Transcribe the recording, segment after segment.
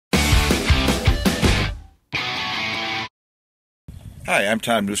Hi, I'm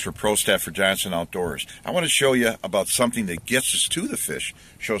Tom Neustrom, Pro Staff for Johnson Outdoors. I want to show you about something that gets us to the fish,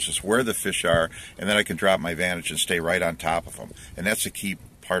 shows us where the fish are, and then I can drop my vantage and stay right on top of them. And that's a key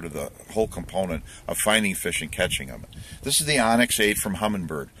part of the whole component of finding fish and catching them. This is the ONIX 8 from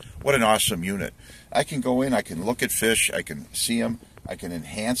Humminbird. What an awesome unit. I can go in, I can look at fish, I can see them, I can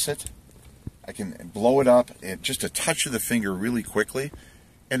enhance it, I can blow it up, and just a touch of the finger really quickly.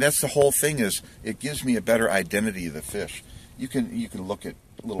 And that's the whole thing, is it gives me a better identity of the fish. You can look at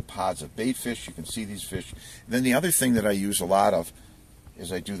little pods of bait fish, you can see these fish. And then the other thing that I use a lot of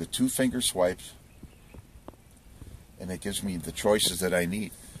is I do the 2-finger swipes, and it gives me the choices that I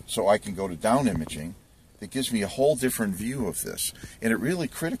need. So I can go to down imaging. That gives me a whole different view of this. And it's really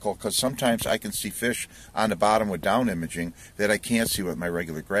critical because sometimes I can see fish on the bottom with down imaging that I can't see with my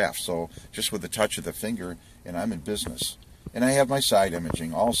regular graph. So just with the touch of the finger, and I'm in business. And I have my side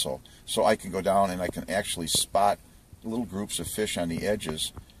imaging also. So I can go down and I can actually spot little groups of fish on the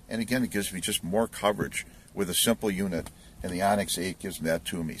edges. And again, it gives me just more coverage with a simple unit. And the ONIX 8 gives that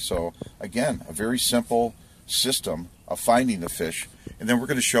to me. So again, a very simple system of finding the fish. And then we're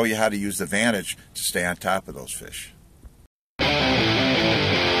going to show you how to use the vantage to stay on top of those fish.